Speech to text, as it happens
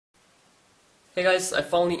Hey guys, I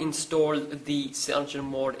finally installed the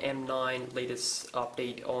CyanogenMod M9 latest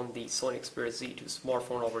update on the Sony Xperia Z2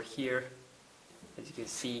 smartphone over here, as you can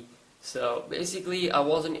see. So basically I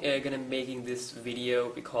wasn't gonna making this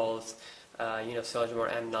video because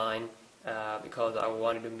CyanogenMod M9 because I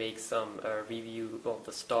wanted to make some review of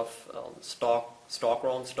the stuff on stock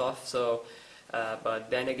ROM stuff. So but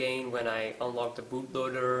then again, when I unlocked the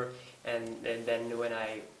bootloader and then when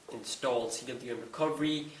I installed CWM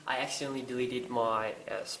recovery, I accidentally deleted my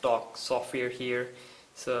stock software here,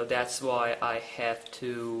 so that's why I have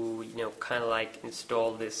to kind of like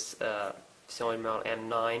install this CyanogenMod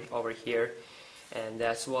M9 over here, and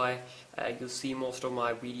that's why you'll see most of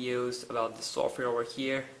my videos about the software over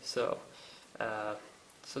here. So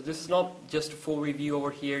this is not just a full review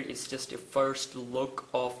over here, it's just a first look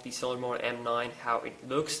of the CyanogenMod M9, how it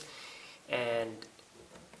looks, and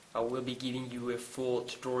I will be giving you a full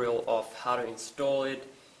tutorial of how to install it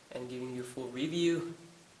and giving you a full review.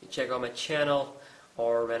 You check out my channel,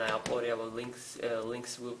 or when I upload it, I will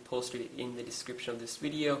links will post it in the description of this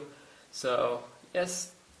video. So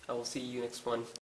yes, I will see you next one.